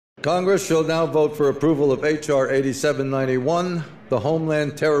Congress shall now vote for approval of HR 8791, the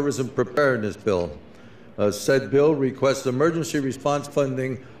Homeland Terrorism Preparedness Bill. Said bill requests emergency response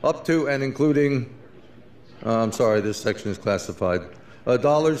funding up to and including, this section is classified,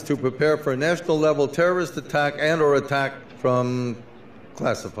 dollars to prepare for a national level terrorist attack and or attack from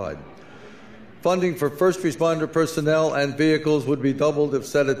classified. Funding for first responder personnel and vehicles would be doubled if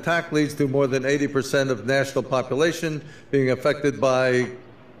said attack leads to more than 80% of national population being affected by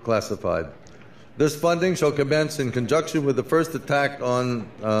classified. This funding shall commence in conjunction with the first attack on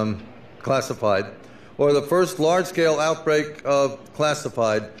classified or the first large-scale outbreak of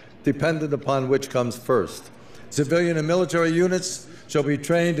classified, dependent upon which comes first. Civilian and military units shall be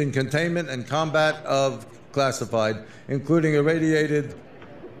trained in containment and combat of classified, including irradiated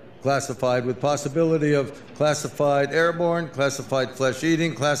classified with possibility of classified airborne, classified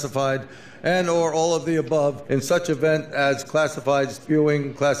flesh-eating, classified and or all of the above in such event as classified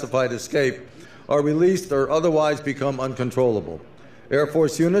spewing, classified escape are released or otherwise become uncontrollable. Air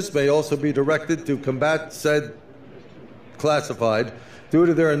Force units may also be directed to combat said classified due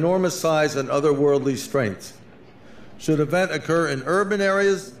to their enormous size and otherworldly strengths. Should event occur in urban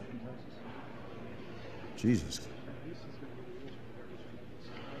areas,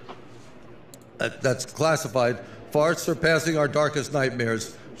 that's classified, far surpassing our darkest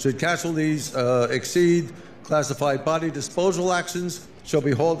nightmares. Should casualties exceed classified, body disposal actions shall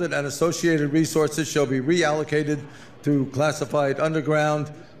be halted and associated resources shall be reallocated to classified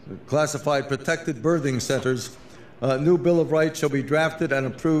underground, classified protected birthing centers. New Bill of Rights shall be drafted and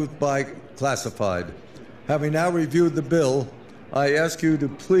approved by classified. Having now reviewed the bill, I ask you to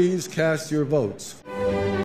please cast your votes.